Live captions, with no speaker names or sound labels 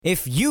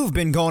If you've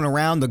been going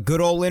around the good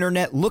old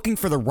internet looking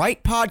for the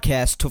right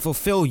podcast to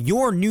fulfill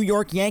your New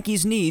York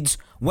Yankees needs,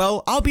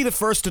 well, I'll be the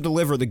first to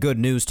deliver the good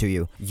news to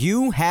you.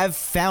 You have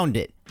found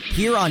it.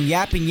 Here on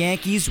Yapping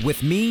Yankees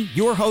with me,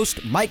 your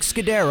host, Mike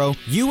Scudero,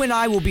 you and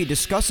I will be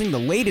discussing the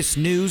latest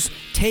news,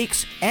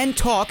 takes, and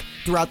talk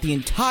throughout the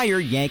entire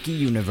Yankee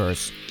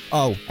universe.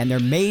 Oh, and there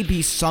may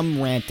be some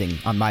ranting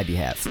on my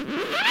behalf.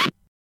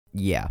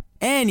 Yeah.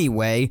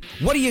 Anyway,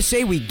 what do you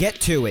say we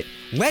get to it?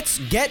 Let's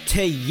get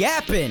to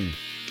yapping!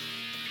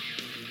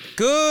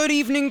 Good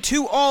evening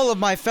to all of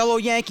my fellow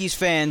Yankees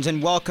fans,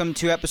 and welcome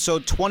to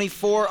episode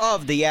 24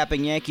 of the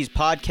Yapping Yankees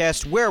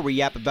podcast, where we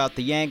yap about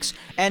the Yanks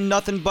and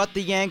nothing but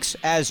the Yanks.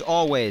 As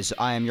always,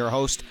 I am your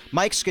host,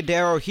 Mike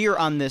Scudero, here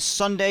on this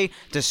Sunday,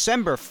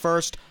 December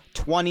 1st,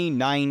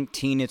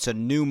 2019. It's a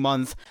new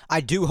month. I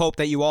do hope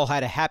that you all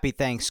had a happy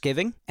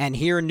Thanksgiving. And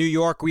here in New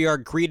York, we are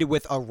greeted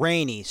with a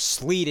rainy,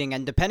 sleeting,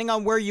 and depending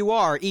on where you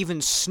are,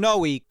 even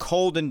snowy,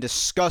 cold, and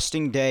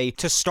disgusting day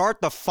to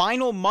start the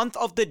final month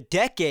of the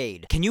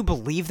decade. Can you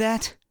believe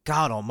that?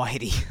 God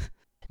almighty.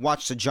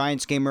 Watched the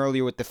Giants game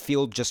earlier with the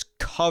field just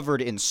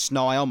covered in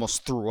snow. I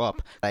almost threw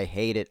up. I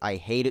hate it. I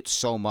hate it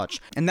so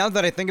much. And now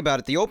that I think about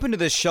it, the open to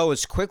this show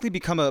has quickly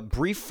become a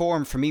brief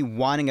forum for me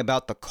whining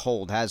about the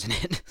cold,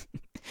 hasn't it?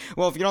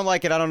 Well, if you don't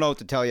like it, I don't know what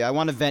to tell you. I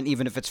want to vent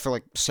even if it's for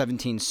like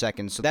 17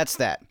 seconds, so that's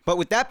that. But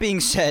with that being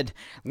said,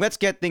 let's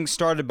get things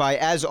started by,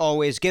 as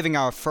always, giving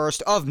our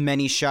first of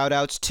many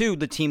shout-outs to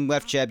the Team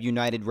Left Jab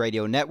United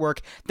Radio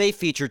Network. They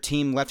feature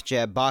Team Left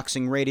Jab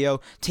Boxing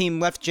Radio, Team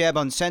Left Jab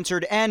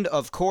Uncensored, and,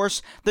 of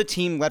course, the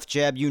Team Left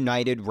Jab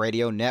United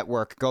Radio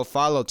Network. Go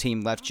follow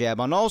Team Left Jab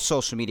on all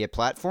social media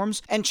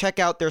platforms and check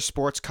out their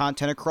sports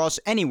content across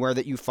anywhere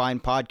that you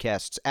find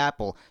podcasts.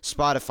 Apple,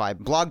 Spotify,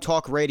 Blog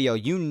Talk Radio,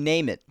 you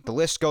name it. The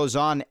list goes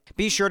on.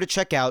 Be sure to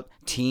check out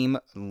Team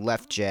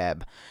Left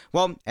Jab.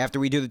 Well, after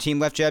we do the Team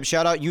Left Jab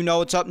shout out, you know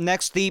what's up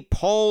next, the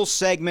poll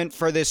segment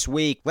for this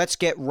week. Let's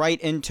get right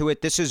into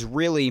it. This is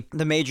really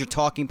the major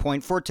talking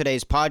point for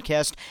today's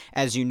podcast.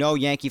 As you know,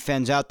 Yankee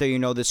fans out there, you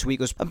know this week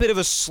was a bit of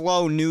a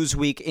slow news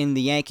week in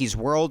the Yankees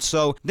world.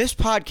 So this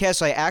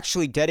podcast I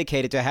actually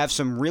dedicated to have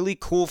some really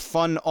cool,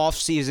 fun,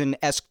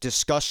 off-season-esque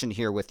discussion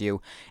here with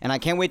you. And I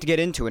can't wait to get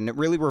into it. And it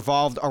really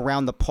revolved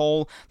around the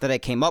poll that I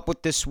came up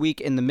with this week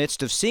in the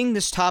midst of seeing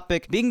this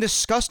topic being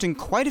discussed in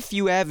quite a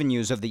few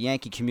avenues of the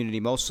Yankee community,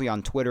 mostly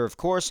on Twitter, of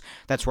course.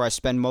 That's where I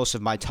spend most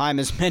of my time,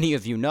 as many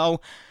of you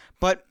know.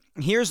 But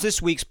here's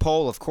this week's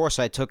poll. Of course,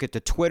 I took it to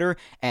Twitter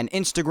and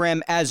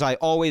Instagram, as I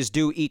always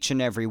do each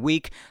and every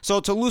week. So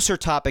it's a looser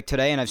topic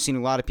today, and I've seen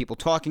a lot of people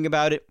talking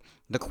about it.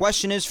 The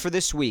question is for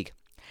this week: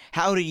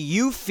 how do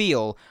you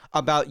feel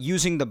about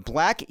using the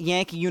black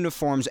Yankee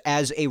uniforms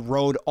as a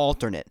road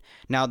alternate?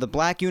 Now, the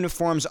black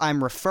uniforms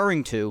I'm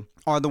referring to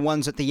are the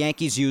ones that the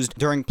Yankees used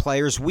during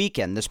Players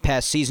Weekend this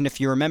past season.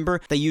 If you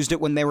remember, they used it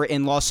when they were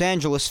in Los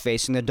Angeles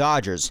facing the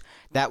Dodgers.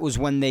 That was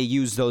when they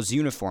used those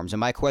uniforms. And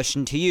my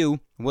question to you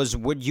was,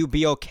 would you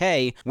be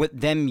okay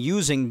with them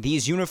using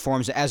these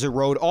uniforms as a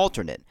road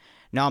alternate?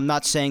 Now, I'm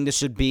not saying this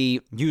should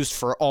be used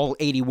for all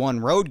 81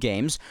 road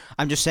games.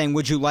 I'm just saying,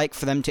 would you like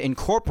for them to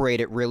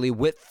incorporate it really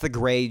with the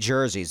gray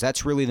jerseys?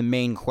 That's really the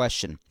main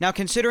question. Now,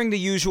 considering the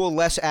usual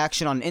less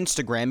action on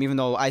Instagram, even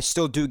though I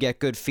still do get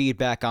good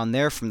feedback on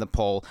there from the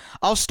poll,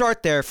 I'll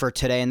start there for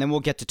today, and then we'll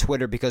get to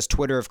Twitter, because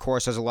Twitter, of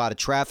course, has a lot of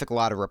traffic, a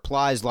lot of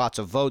replies, lots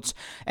of votes,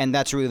 and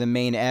that's really the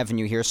main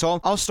avenue here.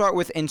 So I'll start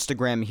with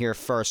Instagram here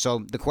first.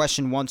 So the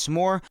question once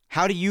more: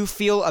 how do you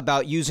feel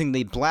about using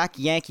the black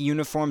Yankee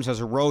uniforms as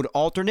a road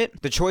alternate?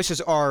 The choices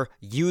are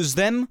use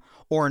them,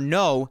 or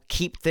no,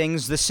 keep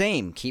things the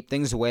same, keep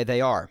things the way they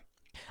are.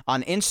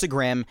 On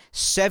Instagram,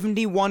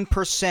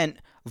 71%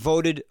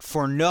 voted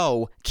for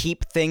no,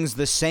 keep things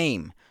the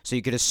same. So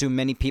you could assume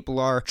many people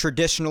are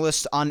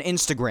traditionalists on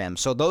Instagram.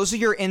 So those are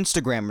your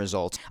Instagram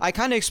results. I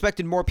kind of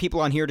expected more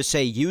people on here to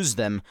say use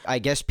them. I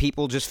guess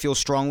people just feel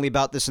strongly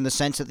about this in the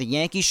sense that the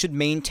Yankees should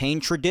maintain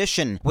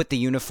tradition with the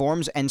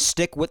uniforms and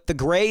stick with the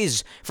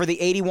grays for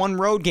the 81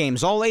 road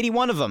games, all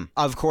 81 of them.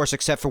 Of course,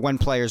 except for when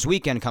Players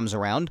Weekend comes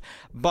around.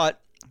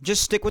 But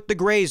just stick with the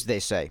grays, they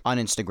say, on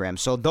Instagram.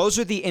 So those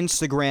are the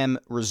Instagram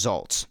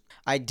results.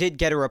 I did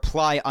get a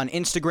reply on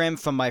Instagram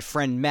from my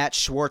friend Matt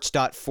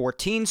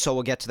Schwartz.14, so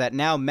we'll get to that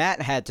now.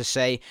 Matt had to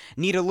say,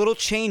 need a little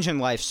change in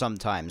life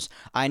sometimes.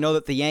 I know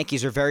that the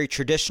Yankees are very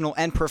traditional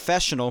and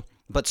professional,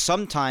 but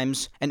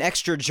sometimes an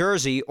extra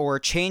jersey or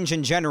a change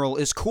in general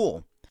is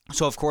cool.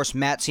 So, of course,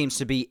 Matt seems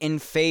to be in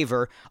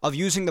favor of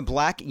using the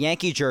black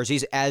Yankee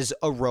jerseys as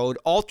a road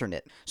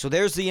alternate. So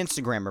there's the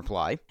Instagram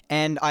reply,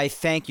 and I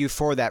thank you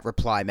for that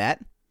reply,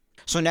 Matt.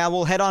 So now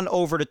we'll head on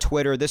over to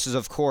Twitter. This is,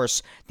 of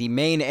course, the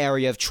main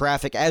area of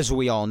traffic, as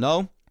we all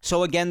know.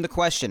 So again, the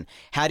question: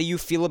 how do you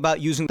feel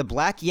about using the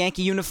black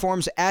Yankee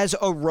uniforms as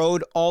a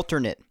road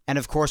alternate? And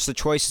of course, the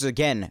choices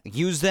again: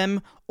 use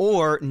them,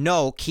 or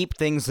no, keep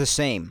things the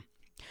same.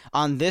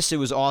 On this, it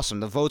was awesome.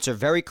 The votes are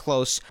very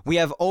close. We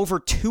have over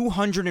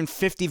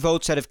 250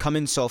 votes that have come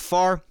in so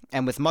far,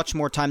 and with much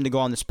more time to go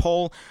on this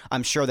poll,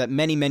 I'm sure that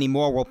many, many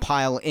more will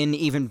pile in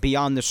even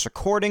beyond this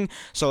recording.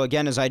 So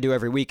again, as I do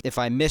every week, if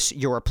I miss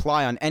your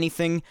reply on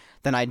anything,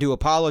 then I do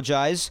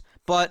apologize.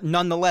 But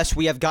nonetheless,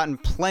 we have gotten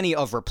plenty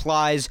of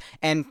replies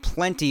and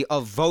plenty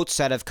of votes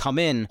that have come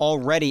in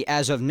already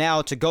as of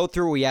now. To go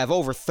through, we have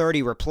over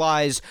 30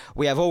 replies,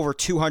 we have over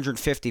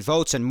 250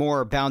 votes, and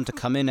more are bound to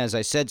come in, as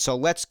I said. So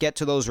let's get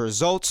to those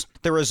results.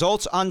 The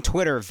results on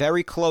Twitter,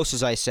 very close,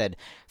 as I said.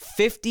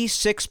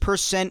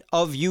 56%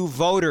 of you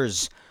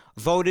voters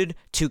voted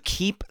to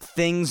keep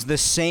things the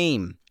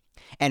same,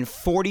 and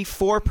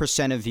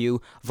 44% of you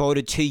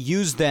voted to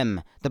use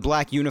them, the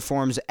black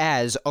uniforms,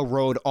 as a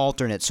road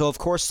alternate. So, of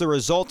course, the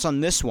results on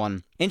this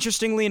one,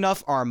 interestingly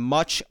enough, are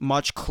much,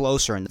 much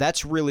closer, and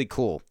that's really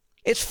cool.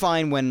 It's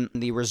fine when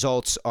the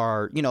results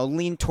are,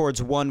 lean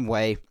towards one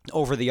way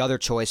over the other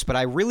choice, but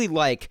I really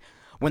like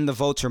when the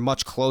votes are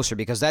much closer,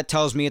 because that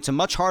tells me it's a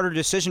much harder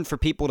decision for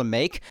people to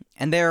make,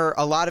 and there are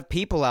a lot of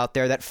people out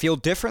there that feel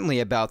differently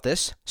about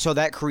this, so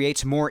that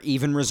creates more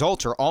even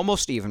results, or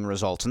almost even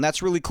results, and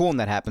that's really cool when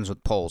that happens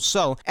with polls.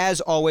 So,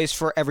 as always,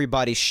 for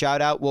everybody's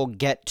shout out, we'll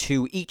get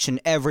to each and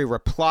every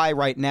reply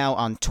right now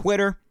on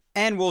Twitter.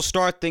 And we'll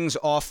start things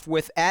off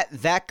with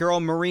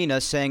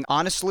 @ThatGirlMarina saying,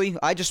 honestly,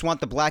 I just want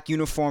the black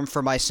uniform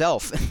for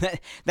myself.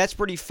 That's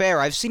pretty fair.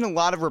 I've seen a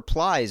lot of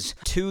replies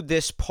to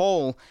this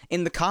poll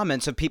in the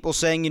comments of people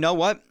saying, you know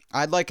what,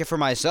 I'd like it for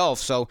myself.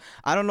 So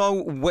I don't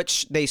know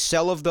which they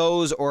sell of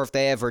those, or if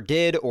they ever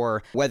did,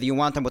 or whether you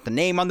want them with the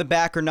name on the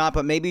back or not,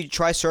 but maybe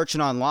try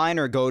searching online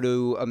or go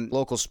to a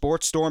local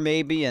sports store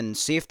maybe and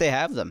see if they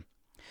have them.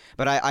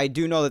 But I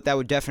do know that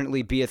would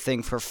definitely be a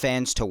thing for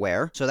fans to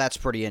wear, so that's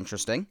pretty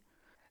interesting.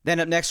 Then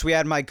up next, we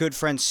had my good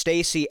friend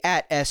Stacy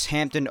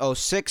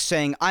 @SHampton06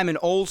 saying, I'm an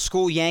old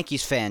school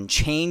Yankees fan.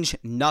 Change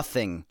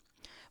nothing.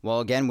 Well,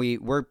 again,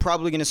 we're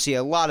probably going to see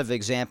a lot of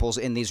examples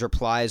in these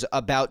replies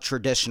about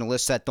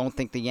traditionalists that don't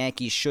think the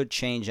Yankees should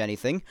change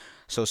anything.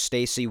 So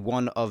Stacy,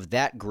 one of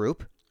that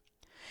group.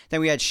 Then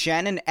we had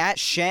Shannon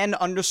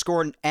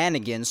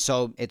 @Shan_Anigans,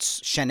 so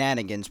it's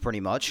shenanigans pretty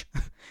much.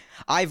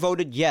 I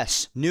voted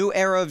yes. New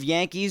era of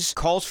Yankees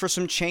calls for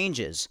some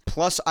changes.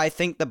 Plus, I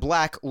think the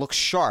black looks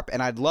sharp,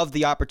 and I'd love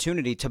the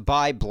opportunity to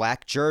buy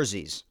black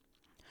jerseys.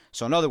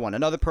 So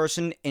another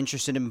person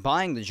interested in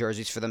buying the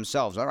jerseys for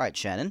themselves. All right,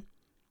 Shannon.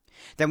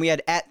 Then we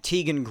had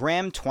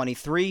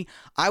 @TeganGraham23.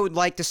 I would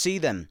like to see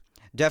them.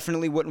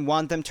 Definitely wouldn't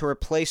want them to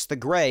replace the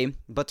gray,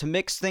 but to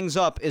mix things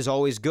up is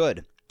always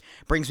good.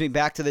 Brings me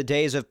back to the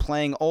days of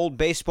playing old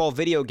baseball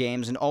video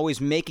games and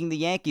always making the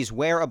Yankees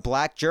wear a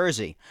black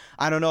jersey.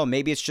 I don't know,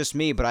 maybe it's just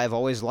me, but I've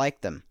always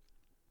liked them.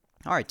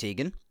 All right,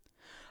 Tegan.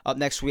 Up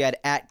next, we had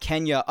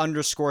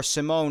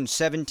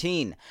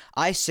 @Kenya_Simone17.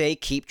 I say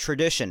keep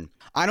tradition.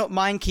 I don't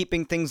mind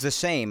keeping things the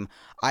same.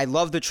 I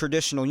love the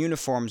traditional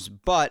uniforms,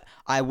 but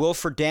I will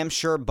for damn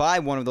sure buy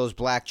one of those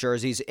black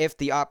jerseys if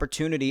the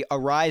opportunity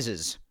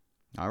arises.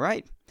 All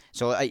right.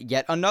 So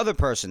yet another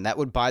person that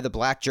would buy the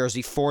black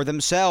jersey for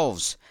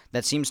themselves.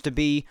 That seems to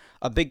be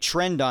a big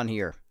trend on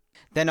here.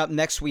 Then up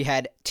next we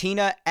had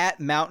Tina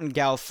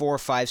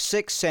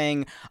 @MountainGal456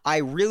 saying, I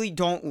really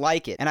don't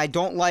like it, and I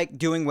don't like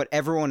doing what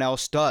everyone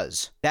else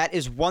does. That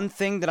is one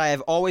thing that I have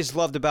always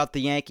loved about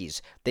the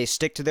Yankees. They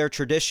stick to their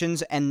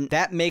traditions, and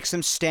that makes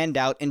them stand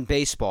out in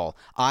baseball.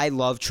 I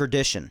love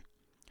tradition.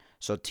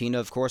 So Tina,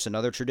 of course,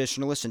 another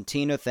traditionalist. And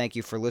Tina, thank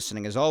you for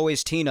listening. As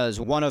always, Tina is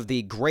one of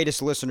the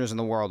greatest listeners in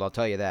the world, I'll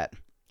tell you that.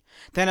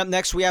 Then up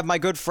next, we have my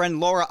good friend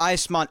Laura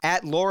Eismont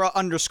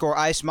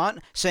 @Laura_Eismont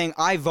saying,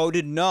 I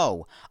voted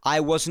no. I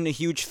wasn't a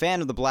huge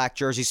fan of the black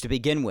jerseys to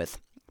begin with.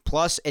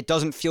 Plus, it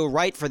doesn't feel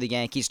right for the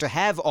Yankees to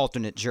have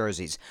alternate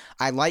jerseys.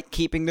 I like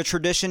keeping the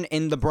tradition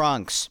in the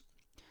Bronx.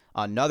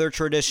 Another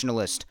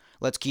traditionalist.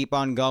 Let's keep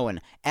on going.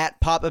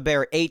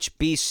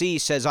 @PapaBearHBC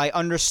says, I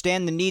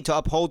understand the need to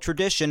uphold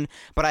tradition,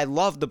 but I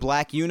love the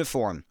black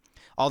uniform.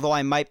 Although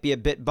I might be a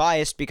bit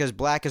biased because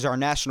black is our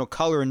national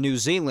color in New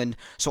Zealand,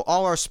 so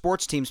all our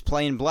sports teams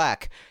play in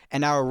black.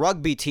 And our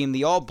rugby team,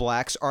 the All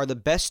Blacks, are the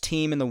best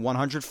team in the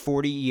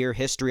 140-year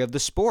history of the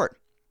sport.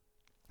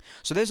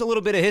 So there's a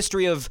little bit of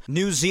history of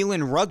New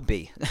Zealand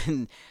rugby.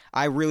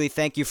 I really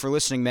thank you for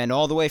listening, man,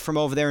 all the way from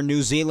over there in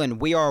New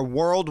Zealand. We are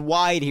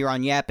worldwide here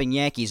on Yapping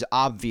Yankees,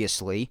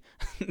 obviously.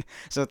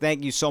 So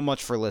thank you so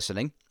much for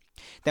listening.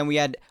 Then we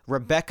had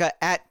Rebecca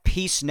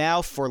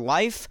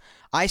 @PeaceNowForLife.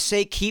 I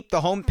say keep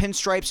the home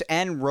pinstripes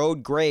and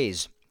road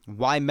grays.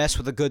 Why mess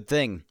with a good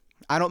thing?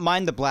 I don't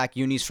mind the black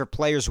unis for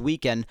Players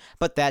Weekend,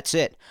 but that's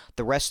it.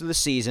 The rest of the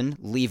season,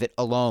 leave it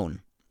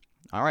alone.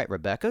 All right,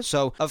 Rebecca.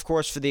 So, of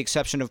course, for the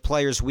exception of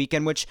Players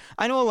Weekend, which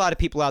I know a lot of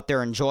people out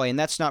there enjoy, and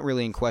that's not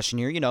really in question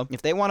here. You know,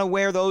 if they want to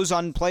wear those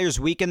on Players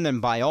Weekend, then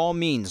by all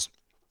means.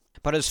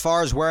 But as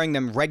far as wearing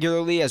them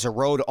regularly as a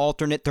road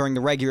alternate during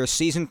the regular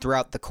season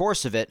throughout the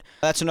course of it,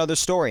 that's another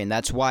story, and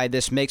that's why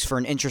this makes for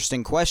an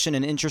interesting question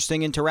and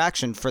interesting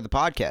interaction for the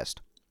podcast.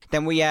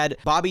 Then we had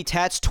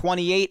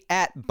BobbyTats28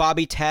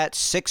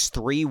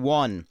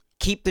 @BobbyTats631.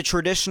 Keep the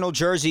traditional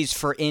jerseys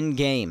for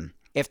in-game.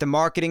 If the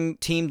marketing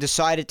team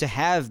decided to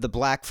have the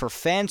black for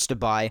fans to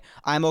buy,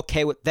 I'm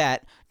okay with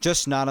that,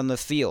 just not on the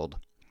field.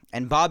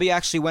 And Bobby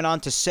actually went on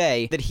to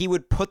say that he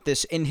would put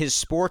this in his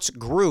sports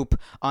group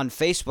on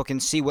Facebook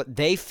and see what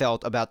they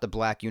felt about the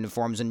black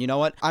uniforms. And you know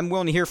what? I'm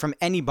willing to hear from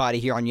anybody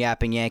here on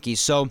Yapping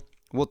Yankees, so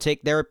we'll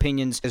take their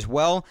opinions as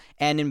well.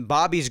 And in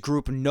Bobby's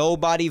group,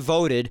 nobody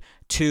voted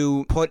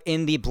to put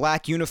in the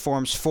black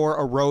uniforms for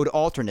a road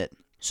alternate.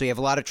 So you have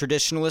a lot of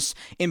traditionalists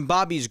in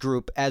Bobby's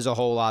group as a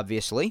whole,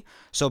 obviously.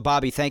 So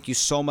Bobby, thank you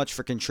so much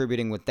for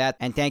contributing with that.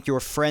 And thank your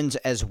friends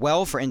as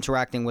well for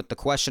interacting with the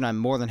question. I'm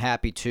more than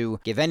happy to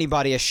give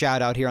anybody a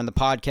shout out here on the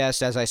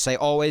podcast. As I say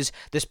always,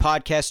 this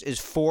podcast is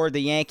for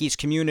the Yankees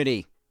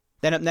community.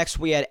 Then up next,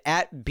 we had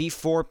at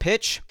Before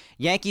Pitch.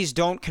 Yankees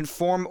don't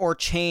conform or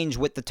change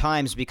with the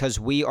times because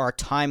we are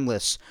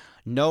timeless.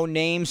 No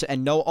names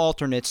and no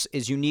alternates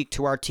is unique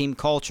to our team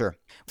culture.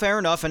 Fair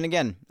enough, and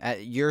again,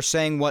 you're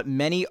saying what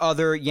many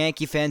other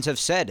Yankee fans have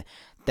said,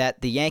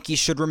 that the Yankees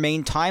should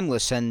remain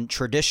timeless and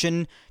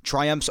tradition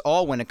triumphs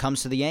all when it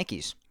comes to the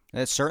Yankees.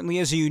 That certainly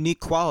is a unique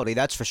quality,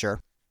 that's for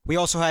sure. We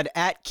also had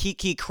at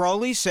Kiki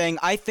Crowley saying,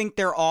 I think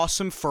they're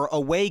awesome for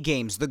away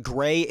games. The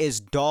gray is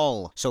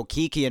dull. So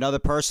Kiki, another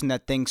person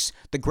that thinks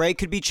the gray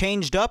could be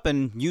changed up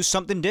and use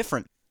something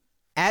different.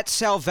 At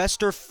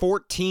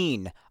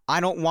Sylvester14, I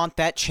don't want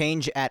that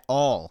change at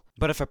all.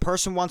 But if a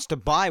person wants to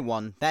buy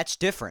one, that's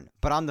different.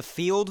 But on the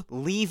field,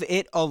 leave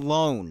it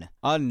alone.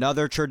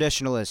 Another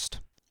traditionalist.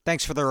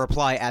 Thanks for the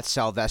reply at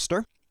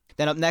Sylvester.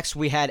 Then up next,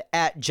 we had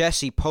at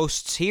Jesse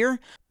Posts here.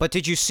 But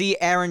did you see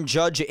Aaron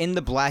Judge in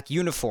the black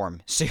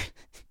uniform?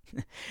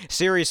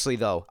 Seriously,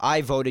 though,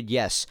 I voted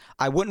yes.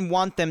 I wouldn't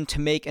want them to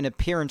make an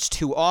appearance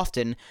too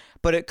often,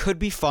 but it could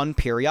be fun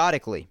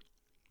periodically.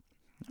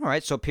 All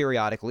right, so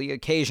periodically,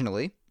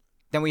 occasionally.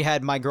 Then we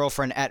had my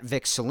girlfriend at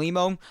Vic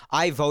Salimo.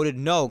 I voted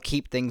no,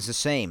 keep things the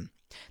same.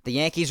 The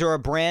Yankees are a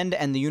brand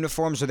and the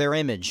uniforms are their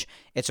image.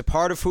 It's a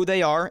part of who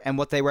they are and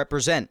what they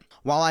represent.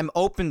 While I'm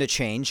open to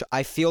change,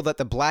 I feel that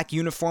the black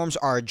uniforms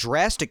are a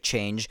drastic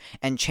change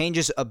and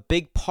changes a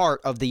big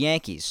part of the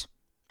Yankees.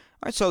 All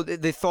right, so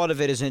the thought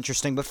of it is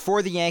interesting, but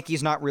for the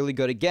Yankees, not really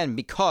good again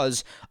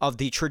because of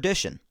the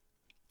tradition.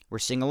 We're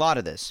seeing a lot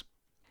of this.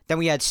 Then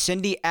we had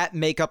Cindy at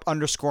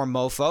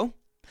makeup_mofo.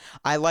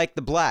 I like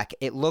the black.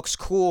 It looks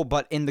cool,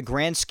 but in the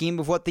grand scheme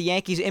of what the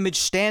Yankees image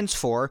stands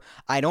for,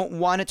 I don't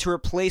want it to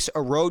replace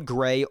a road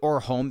gray or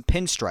home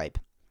pinstripe.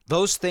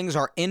 Those things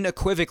are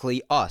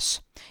unequivocally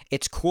us.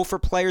 It's cool for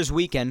Players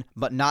Weekend,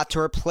 but not to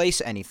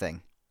replace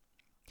anything.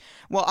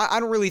 Well, I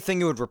don't really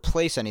think it would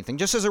replace anything.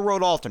 Just as a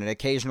road alternate,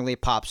 occasionally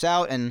it pops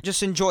out, and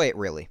just enjoy it,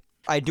 really.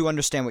 I do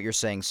understand what you're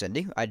saying,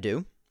 Cindy. I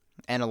do.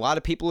 And a lot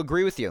of people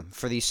agree with you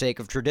for the sake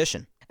of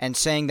tradition. And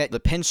saying that the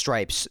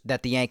pinstripes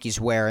that the Yankees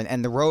wear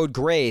and the road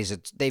grays,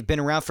 they've been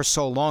around for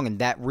so long, and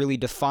that really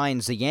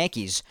defines the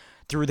Yankees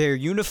through their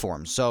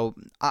uniforms. So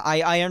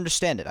I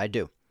understand it. I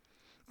do.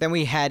 Then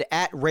we had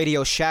at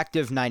Radio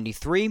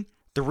Shactive93.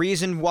 The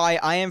reason why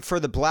I am for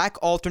the black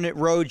alternate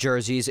road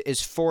jerseys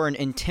is for an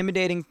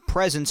intimidating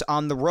presence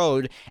on the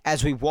road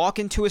as we walk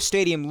into a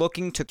stadium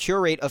looking to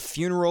curate a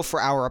funeral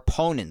for our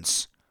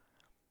opponents.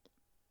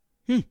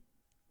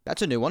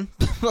 That's a new one.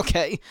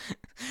 Okay.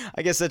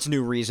 I guess that's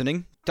new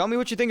reasoning. Tell me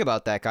what you think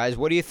about that, guys.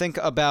 What do you think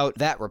about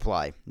that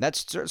reply?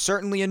 That's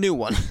certainly a new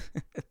one.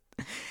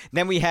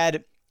 Then we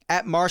had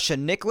at Marcia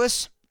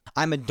Nicholas.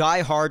 I'm a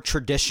diehard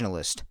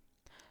traditionalist.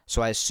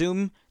 So I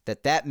assume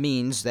that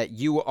means that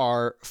you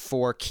are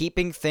for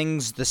keeping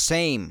things the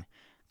same,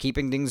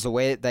 keeping things the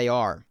way that they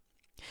are.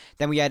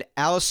 Then we had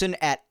Allison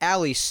at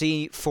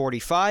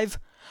AllieC45.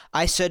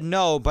 I said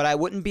no, but I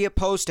wouldn't be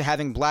opposed to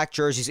having black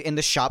jerseys in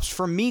the shops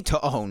for me to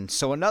own.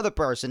 So another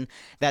person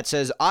that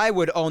says I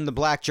would own the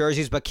black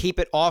jerseys, but keep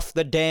it off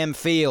the damn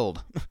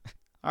field.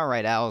 All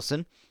right,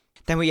 Allison.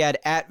 Then we had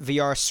at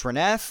VR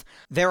Srinath.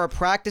 There are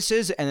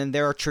practices and then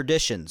there are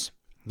traditions.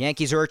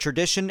 Yankees are a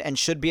tradition and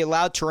should be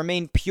allowed to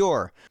remain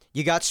pure.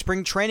 You got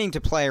spring training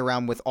to play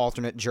around with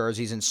alternate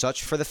jerseys and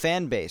such for the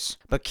fan base,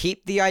 but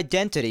keep the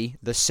identity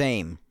the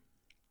same.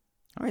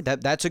 All right,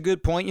 that's a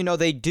good point. You know,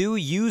 they do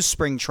use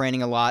spring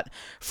training a lot,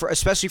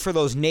 especially for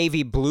those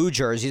navy blue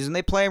jerseys, and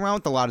they play around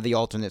with a lot of the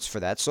alternates for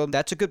that, so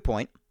that's a good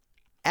point.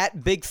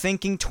 At Big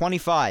Thinking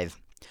 25.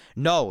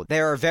 No,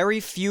 there are very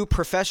few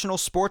professional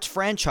sports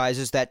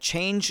franchises that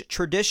change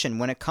tradition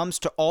when it comes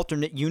to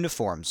alternate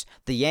uniforms.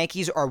 The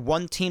Yankees are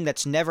one team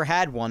that's never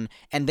had one,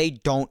 and they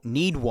don't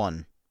need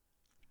one.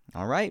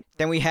 All right.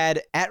 Then we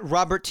had at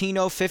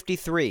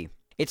Robertino53.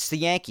 It's the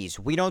Yankees.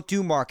 We don't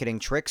do marketing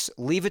tricks.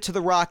 Leave it to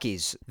the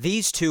Rockies.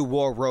 These two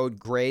wore road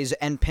grays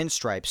and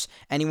pinstripes.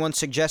 Anyone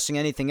suggesting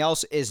anything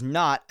else is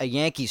not a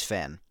Yankees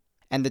fan.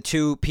 And the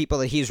two people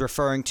that he's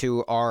referring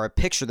to are a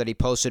picture that he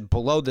posted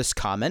below this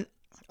comment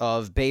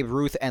of Babe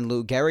Ruth and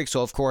Lou Gehrig.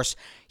 So, of course,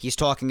 he's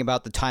talking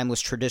about the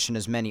timeless tradition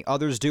as many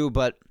others do,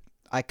 but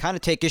I kind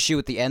of take issue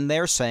with the end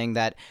there, saying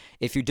that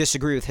if you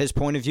disagree with his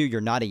point of view,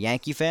 you're not a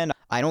Yankee fan.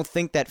 I don't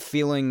think that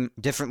feeling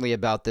differently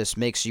about this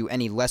makes you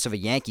any less of a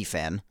Yankee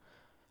fan.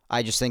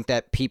 I just think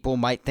that people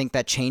might think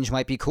that change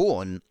might be cool.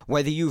 And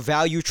whether you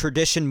value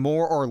tradition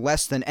more or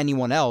less than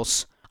anyone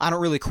else, I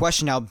don't really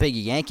question how big a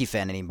Yankee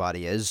fan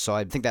anybody is, so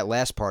I think that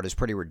last part is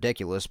pretty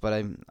ridiculous, but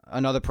I'm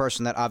another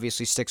person that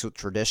obviously sticks with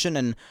tradition,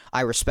 and I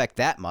respect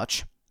that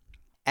much.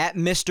 At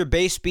Mr.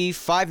 Baseby,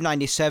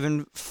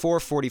 597,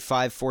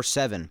 445,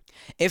 47.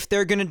 If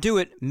they're going to do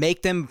it,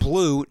 make them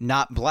blue,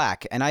 not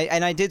black. And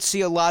I did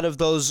see a lot of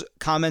those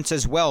comments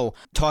as well,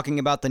 talking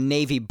about the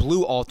navy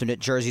blue alternate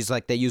jerseys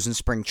like they use in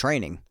spring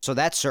training. So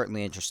that's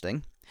certainly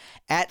interesting.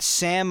 At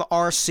Sam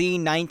RC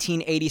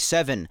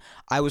 1987,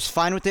 I was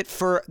fine with it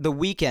for the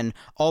weekend,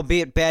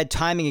 albeit bad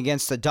timing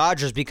against the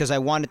Dodgers because I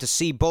wanted to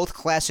see both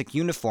classic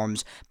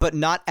uniforms, but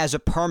not as a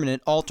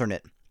permanent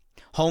alternate.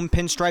 Home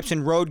pinstripes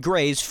and road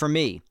grays for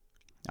me.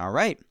 All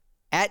right.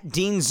 At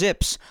Dean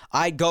Zips,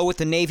 I'd go with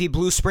the navy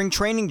blue spring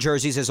training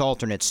jerseys as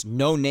alternates,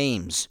 no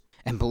names.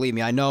 And believe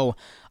me, I know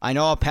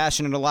how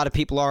passionate a lot of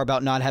people are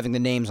about not having the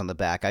names on the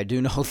back. I do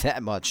know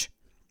that much.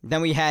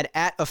 Then we had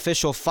at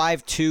official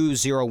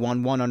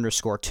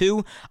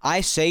 52011_2. I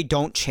say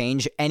don't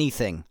change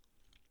anything.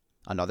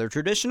 Another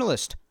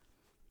traditionalist.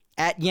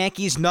 At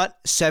Yankees Nut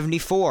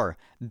 74.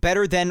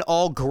 Better than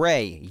all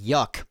gray.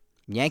 Yuck.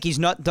 Yankees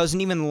Nut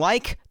doesn't even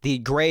like the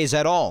grays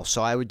at all,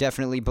 so I would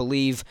definitely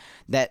believe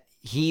that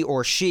he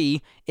or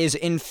she is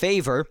in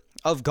favor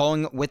of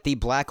going with the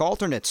black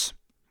alternates.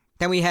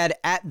 Then we had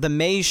at the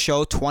Mays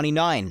Show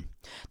 29.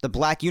 The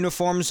black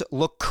uniforms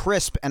look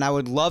crisp, and I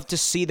would love to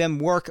see them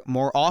work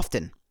more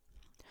often.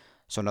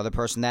 So another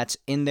person that's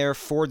in there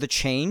for the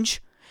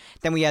change.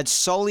 Then we had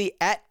Sully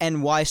at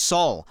NY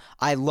Sol.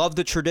 I love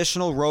the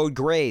traditional road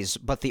grays,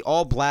 but the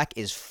all black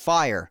is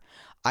fire.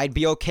 I'd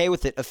be okay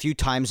with it a few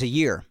times a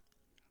year.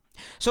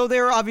 So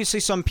there are obviously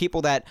some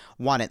people that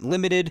want it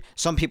limited,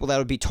 some people that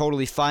would be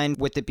totally fine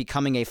with it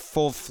becoming a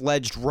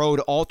full-fledged road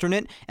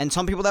alternate, and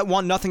some people that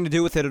want nothing to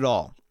do with it at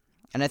all.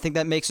 And I think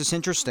that makes this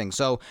interesting.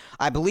 So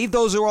I believe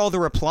those are all the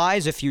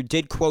replies. If you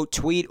did quote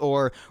tweet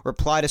or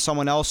reply to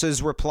someone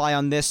else's reply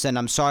on this, and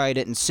I'm sorry I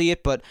didn't see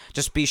it, but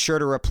just be sure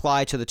to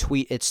reply to the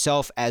tweet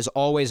itself as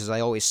always, as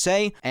I always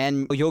say,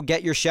 and you'll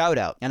get your shout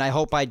out. And I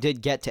hope I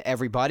did get to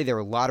everybody. There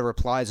were a lot of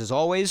replies as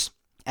always,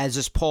 as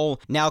this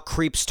poll now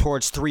creeps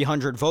towards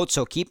 300 votes,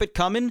 so keep it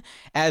coming,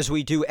 as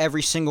we do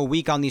every single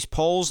week on these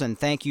polls, and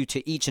thank you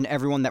to each and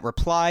everyone that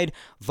replied,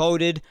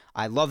 voted.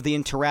 I love the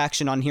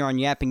interaction on here on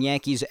Yapping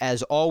Yankees,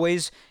 as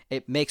always.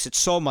 It makes it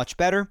so much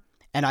better,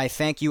 and I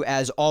thank you,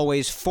 as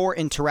always, for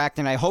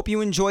interacting. I hope you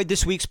enjoyed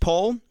this week's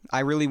poll. I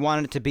really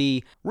wanted it to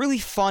be really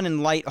fun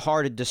and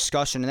lighthearted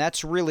discussion, and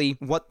that's really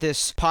what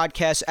this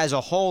podcast as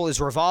a whole is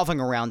revolving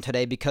around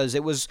today, because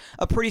it was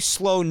a pretty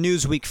slow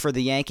news week for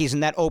the Yankees,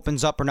 and that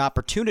opens up an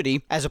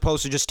opportunity as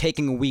opposed to just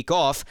taking a week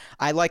off.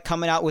 I like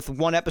coming out with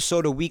one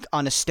episode a week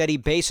on a steady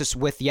basis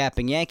with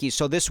Yapping Yankees,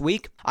 so this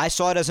week I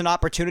saw it as an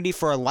opportunity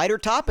for a lighter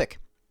topic.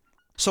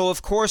 So,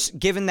 of course,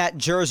 given that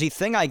jersey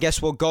thing, I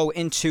guess we'll go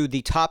into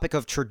the topic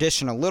of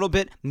tradition a little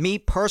bit. Me,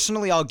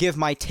 personally, I'll give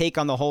my take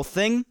on the whole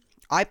thing.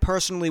 I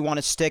personally want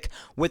to stick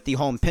with the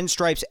home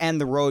pinstripes and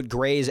the road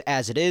grays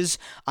as it is.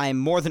 I am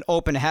more than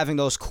open to having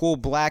those cool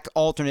black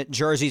alternate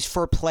jerseys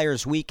for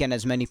Players Weekend,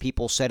 as many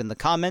people said in the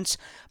comments.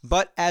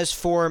 But as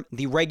for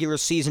the regular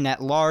season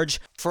at large,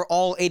 for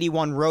all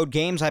 81 road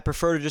games, I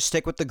prefer to just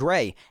stick with the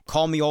gray.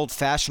 Call me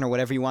old-fashioned or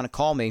whatever you want to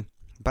call me.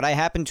 But I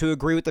happen to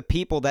agree with the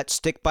people that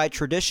stick by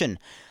tradition.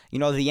 You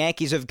know, the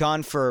Yankees have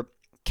gone for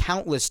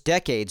countless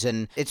decades,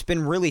 and it's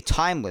been really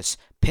timeless.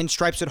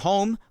 Pinstripes at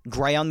home,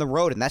 gray on the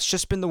road, and that's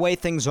just been the way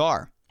things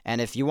are. And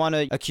if you want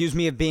to accuse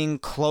me of being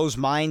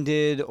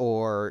close-minded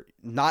or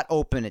not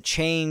open to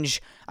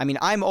change, I mean,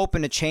 I'm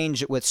open to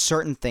change with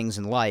certain things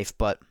in life,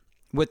 but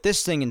with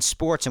this thing in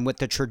sports and with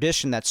the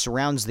tradition that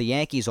surrounds the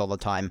Yankees all the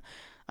time,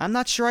 I'm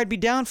not sure I'd be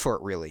down for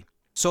it, really.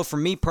 So for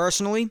me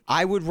personally,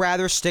 I would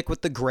rather stick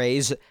with the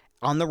grays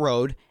on the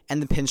road and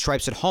the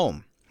pinstripes at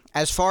home.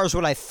 As far as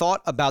what I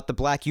thought about the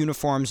black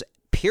uniforms,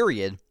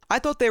 period, I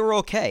thought they were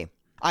okay.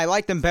 I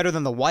liked them better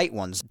than the white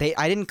ones.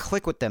 I didn't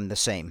click with them the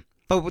same.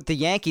 But with the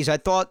Yankees, I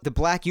thought the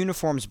black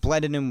uniforms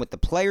blended in with the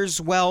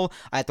players well.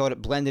 I thought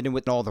it blended in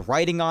with all the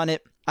writing on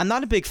it. I'm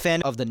not a big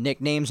fan of the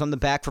nicknames on the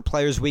back for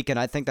Players Weekend.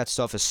 I think that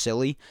stuff is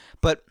silly.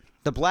 But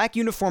the black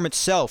uniform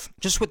itself,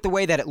 just with the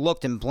way that it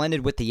looked and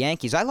blended with the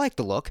Yankees, I liked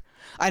the look.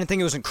 I didn't think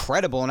it was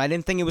incredible, and I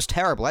didn't think it was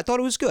terrible. I thought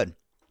it was good.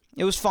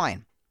 It was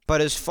fine.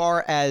 But as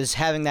far as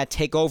having that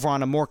take over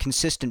on a more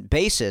consistent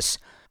basis,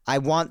 I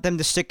want them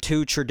to stick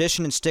to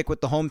tradition and stick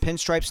with the home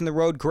pinstripes and the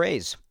road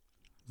grays.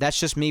 That's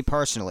just me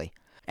personally.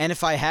 And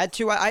if I had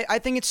to, I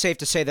think it's safe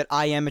to say that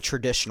I am a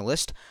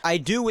traditionalist. I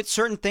do, with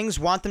certain things,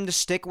 want them to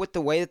stick with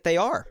the way that they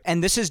are.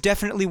 And this is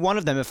definitely one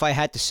of them, if I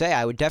had to say.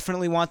 I would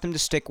definitely want them to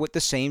stick with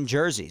the same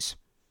jerseys.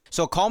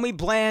 So call me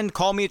bland,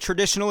 call me a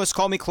traditionalist,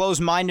 call me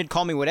closed-minded,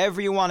 call me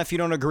whatever you want if you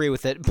don't agree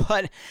with it.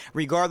 But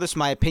regardless,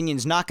 my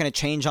opinion's not going to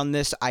change on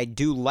this. I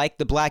do like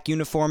the black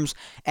uniforms,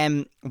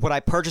 and would I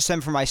purchase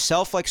them for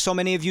myself like so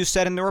many of you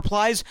said in the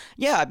replies?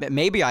 Yeah,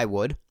 maybe I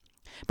would.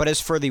 But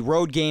as for the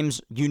road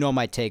games, you know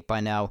my take by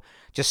now.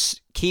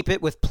 Just keep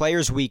it with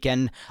Players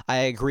Weekend. I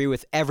agree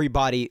with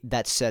everybody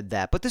that said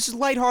that. But this is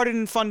lighthearted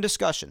and fun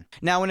discussion.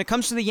 Now, when it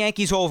comes to the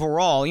Yankees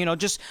overall,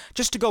 just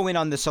to go in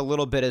on this a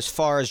little bit as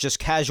far as just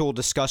casual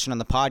discussion on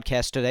the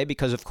podcast today,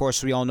 because of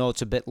course we all know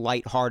it's a bit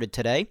lighthearted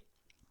today.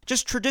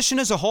 Just tradition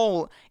as a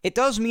whole, it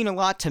does mean a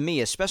lot to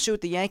me, especially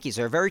with the Yankees.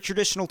 They're a very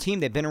traditional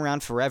team. They've been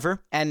around forever.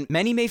 And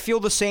many may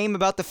feel the same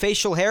about the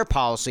facial hair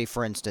policy,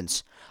 for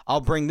instance. I'll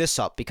bring this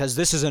up because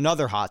this is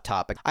another hot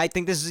topic. I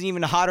think this is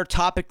even a hotter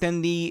topic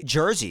than the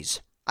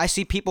jerseys. I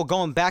see people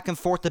going back and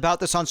forth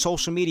about this on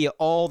social media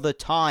all the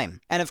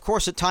time. And of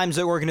course, at times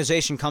the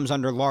organization comes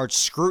under large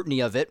scrutiny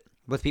of it,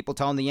 with people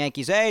telling the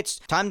Yankees, hey, it's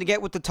time to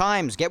get with the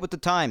times,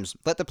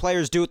 let the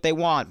players do what they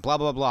want, blah,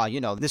 blah, blah.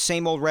 The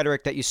same old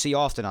rhetoric that you see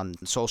often on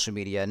social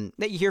media and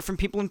that you hear from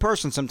people in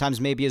person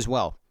sometimes maybe as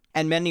well.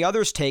 And many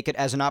others take it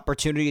as an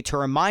opportunity to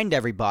remind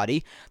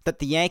everybody that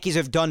the Yankees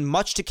have done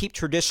much to keep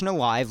tradition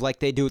alive like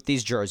they do with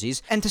these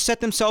jerseys and to set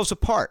themselves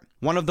apart.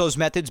 One of those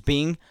methods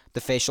being the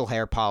facial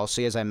hair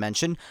policy, as I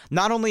mentioned,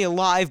 not only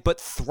alive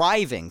but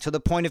thriving to the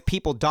point of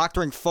people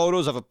doctoring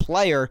photos of a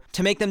player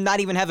to make them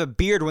not even have a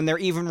beard when they're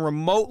even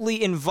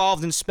remotely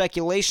involved in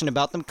speculation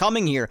about them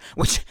coming here,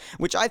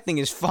 which I think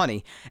is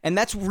funny. And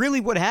that's really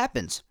what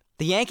happens.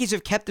 The Yankees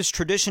have kept this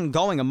tradition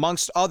going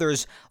amongst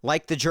others,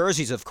 like the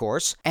jerseys, of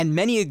course, and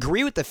many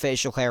agree with the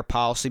facial hair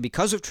policy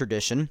because of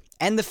tradition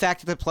and the fact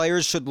that the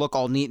players should look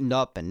all neatened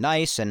up and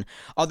nice, and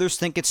others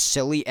think it's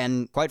silly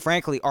and, quite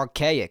frankly,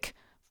 archaic.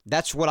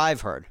 That's what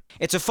I've heard.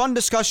 It's a fun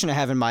discussion to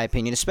have, in my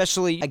opinion,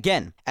 especially,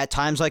 again, at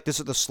times like this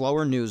with the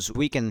slower news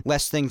week and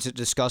less things to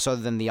discuss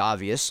other than the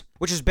obvious,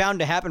 which is bound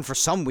to happen for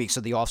some weeks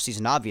of the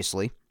offseason,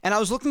 obviously. And I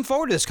was looking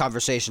forward to this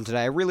conversation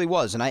today, I really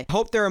was, and I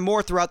hope there are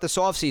more throughout this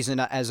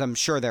offseason, as I'm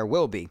sure there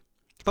will be.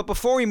 But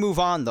before we move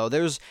on, though,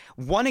 there's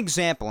one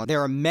example, and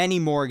there are many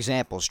more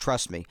examples,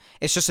 trust me.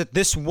 It's just that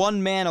this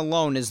one man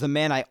alone is the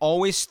man I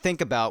always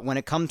think about when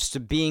it comes to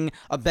being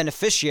a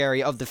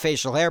beneficiary of the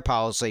facial hair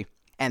policy,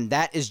 and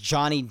that is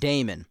Johnny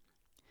Damon.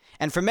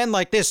 And for men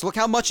like this, look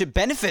how much it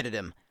benefited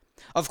him.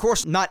 Of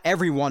course, not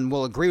everyone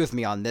will agree with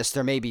me on this.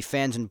 There may be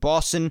fans in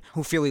Boston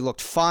who feel he looked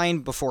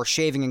fine before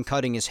shaving and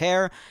cutting his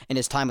hair in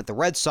his time with the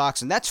Red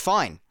Sox, and that's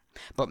fine.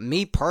 But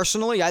me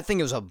personally, I think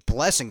it was a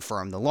blessing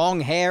for him. The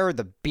long hair,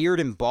 the beard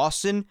in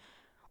Boston,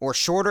 or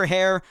shorter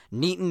hair,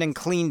 neatened and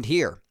cleaned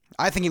here.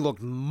 I think he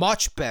looked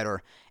much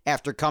better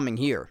after coming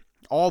here,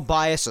 all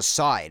bias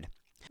aside.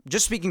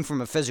 Just speaking from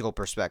a physical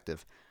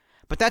perspective.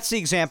 But that's the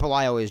example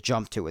I always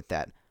jump to with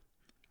that.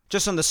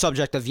 Just on the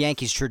subject of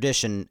Yankees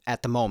tradition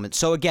at the moment.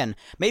 So again,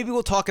 maybe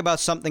we'll talk about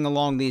something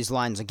along these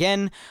lines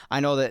again. I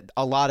know that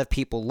a lot of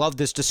people love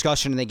this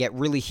discussion and they get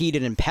really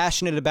heated and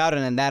passionate about it,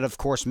 and that of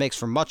course makes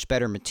for much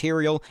better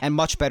material and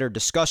much better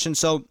discussion.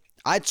 So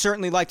I'd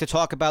certainly like to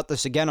talk about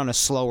this again on a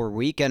slower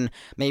week, and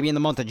maybe in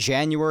the month of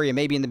January, and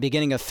maybe in the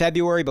beginning of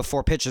February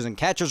before pitchers and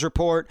catchers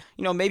report.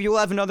 Maybe we'll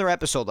have another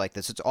episode like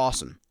this. It's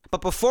awesome. But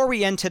before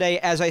we end today,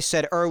 as I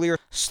said earlier,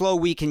 slow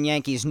week in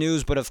Yankees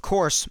news, but of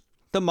course,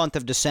 the month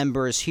of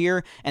December is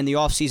here, and the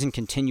offseason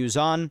continues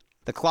on.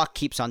 The clock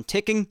keeps on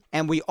ticking,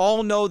 and we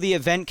all know the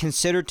event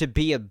considered to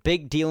be a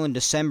big deal in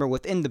December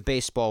within the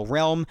baseball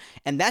realm,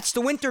 and that's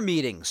the winter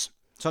meetings.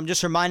 So I'm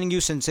just reminding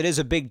you, since it is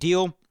a big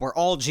deal, where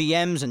all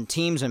GMs and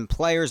teams and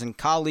players and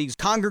colleagues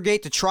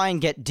congregate to try and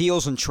get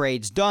deals and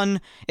trades done,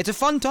 it's a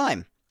fun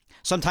time.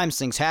 Sometimes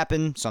things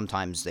happen,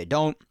 sometimes they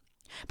don't.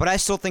 But I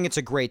still think it's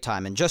a great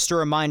time, and just a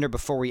reminder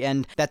before we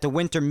end that the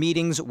winter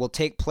meetings will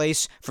take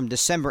place from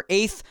December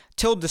 8th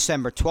till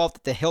December 12th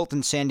at the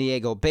Hilton San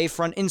Diego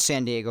Bayfront in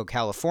San Diego,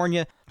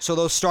 California. So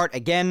those start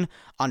again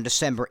on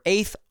December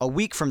 8th, a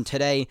week from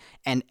today,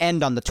 and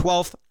end on the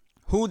 12th.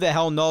 Who the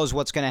hell knows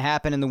what's going to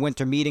happen in the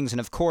winter meetings, and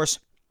of course,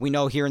 we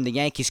know here in the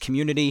Yankees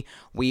community,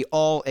 we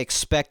all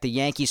expect the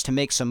Yankees to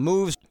make some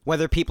moves,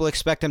 whether people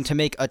expect them to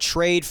make a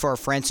trade for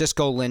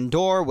Francisco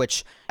Lindor,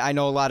 which I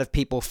know a lot of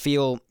people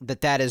feel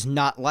that is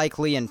not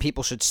likely and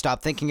people should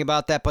stop thinking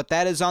about that, but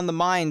that is on the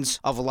minds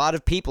of a lot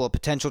of people, a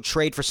potential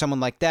trade for someone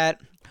like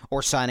that,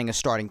 or signing a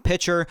starting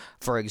pitcher,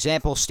 for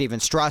example, Steven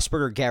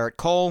Strasburg or Garrett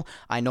Cole.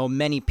 I know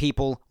many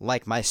people,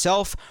 like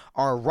myself,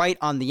 are right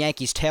on the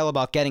Yankees' tail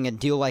about getting a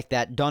deal like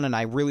that done, and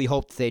I really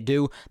hope that they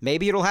do.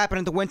 Maybe it'll happen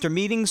at the winter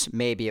meetings,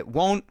 maybe it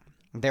won't.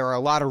 There are a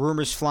lot of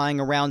rumors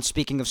flying around,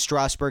 speaking of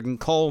Strasburg and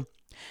Cole,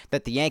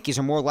 that the Yankees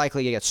are more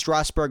likely to get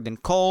Strasburg than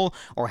Cole,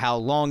 or how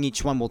long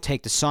each one will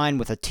take to sign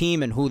with a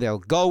team and who they'll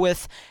go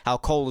with, how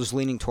Cole is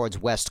leaning towards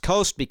West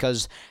Coast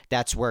because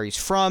that's where he's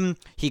from.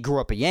 He grew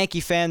up a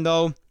Yankee fan,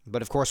 though.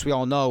 But of course, we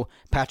all know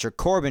Patrick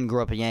Corbin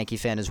grew up a Yankee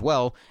fan as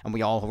well, and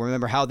we all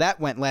remember how that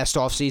went last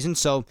offseason,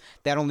 so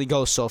that only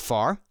goes so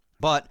far.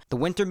 But the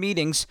winter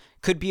meetings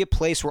could be a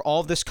place where all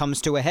of this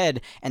comes to a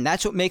head, and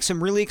that's what makes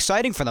them really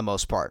exciting for the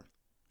most part.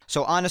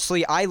 So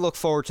honestly, I look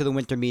forward to the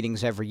winter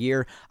meetings every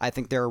year. I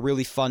think they're a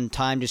really fun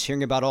time just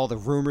hearing about all the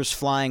rumors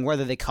flying,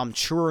 whether they come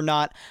true or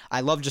not. I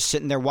love just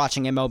sitting there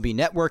watching MLB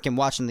Network and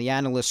watching the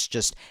analysts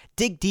just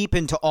dig deep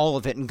into all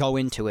of it and go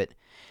into it.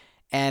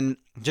 And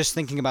just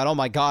thinking about, oh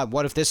my God,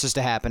 what if this is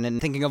to happen? And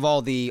thinking of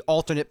all the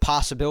alternate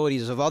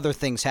possibilities of other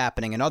things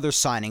happening and other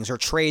signings or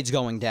trades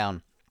going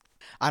down.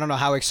 I don't know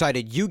how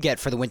excited you get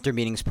for the winter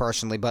meetings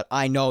personally, but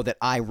I know that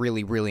I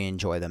really, really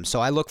enjoy them.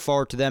 So I look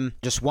forward to them.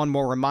 Just one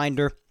more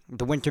reminder,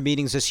 the winter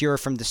meetings this year are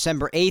from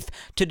December 8th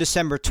to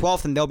December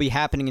 12th, and they'll be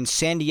happening in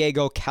San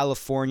Diego,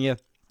 California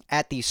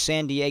at the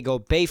San Diego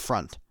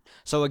Bayfront.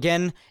 So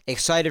again,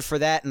 excited for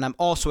that, and I'm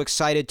also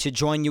excited to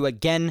join you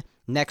again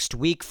next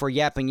week for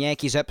Yapping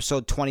Yankees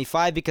episode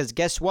 25, because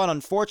guess what?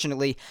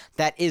 Unfortunately,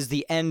 that is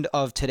the end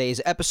of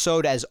today's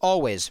episode. As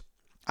always,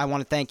 I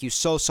want to thank you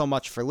so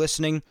much for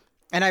listening,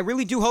 and I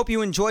really do hope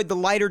you enjoyed the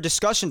lighter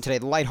discussion today,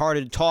 the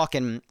lighthearted talk,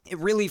 and it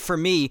really, for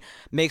me,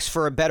 makes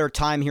for a better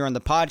time here on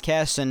the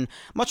podcast and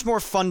much more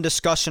fun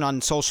discussion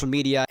on social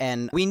media,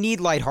 and we need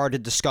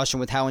lighthearted discussion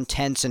with how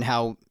intense and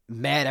how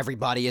mad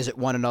everybody is at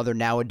one another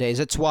nowadays.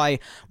 That's why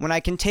when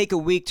I can take a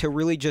week to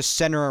really just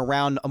center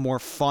around a more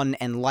fun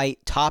and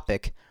light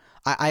topic,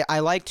 I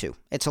like to.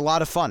 It's a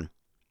lot of fun,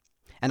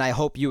 and I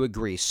hope you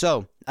agree.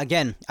 So,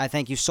 again, I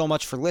thank you so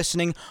much for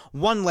listening.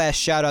 One last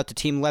shout out to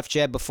Team Left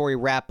Jab before we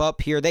wrap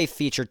up here. They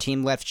feature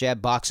Team Left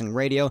Jab Boxing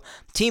Radio,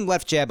 Team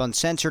Left Jab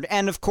Uncensored,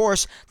 and of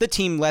course, the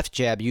Team Left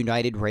Jab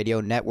United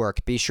Radio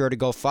Network. Be sure to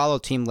go follow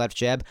Team Left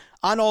Jab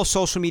on all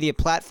social media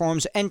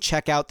platforms and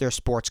check out their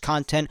sports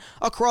content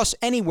across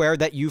anywhere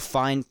that you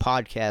find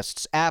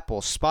podcasts. Apple,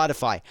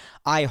 Spotify,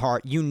 iHeart,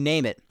 you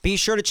name it. Be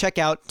sure to check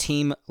out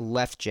Team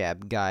Left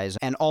Jab, guys.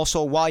 And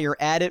also, while you're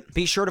at it,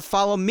 be sure to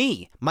follow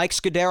me, Mike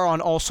Scudero,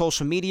 on all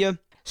social media.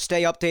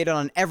 Stay updated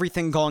on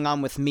everything going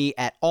on with me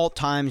at all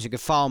times. You can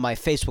follow my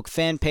Facebook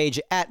fan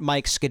page at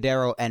Mike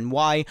Scudero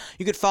NY.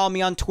 You can follow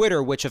me on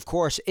Twitter, which of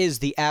course is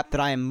the app that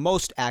I am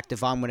most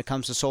active on when it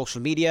comes to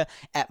social media,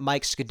 at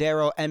Mike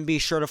Scudero. And be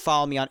sure to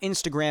follow me on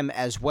Instagram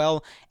as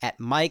well at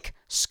Mike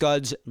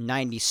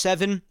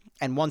Scuds97.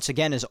 And once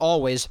again, as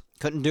always,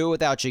 couldn't do it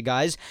without you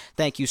guys.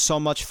 Thank you so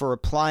much for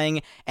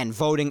replying and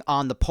voting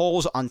on the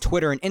polls on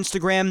Twitter and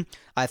Instagram.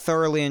 I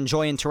thoroughly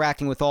enjoy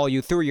interacting with all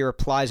you through your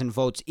replies and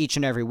votes each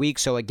and every week.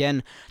 So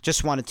again,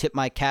 just want to tip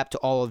my cap to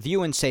all of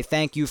you and say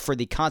thank you for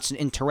the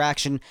constant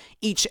interaction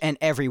each and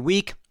every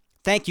week.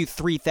 Thank you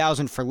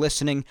 3,000 for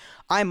listening.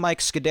 I'm Mike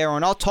Scudero,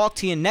 and I'll talk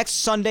to you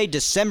next Sunday,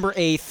 December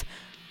 8th.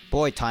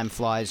 Boy, time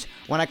flies.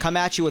 When I come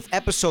at you with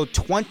episode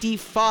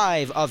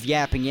 25 of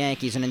Yapping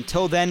Yankees. And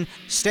until then,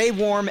 stay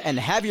warm and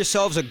have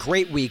yourselves a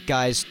great week,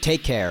 guys.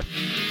 Take care.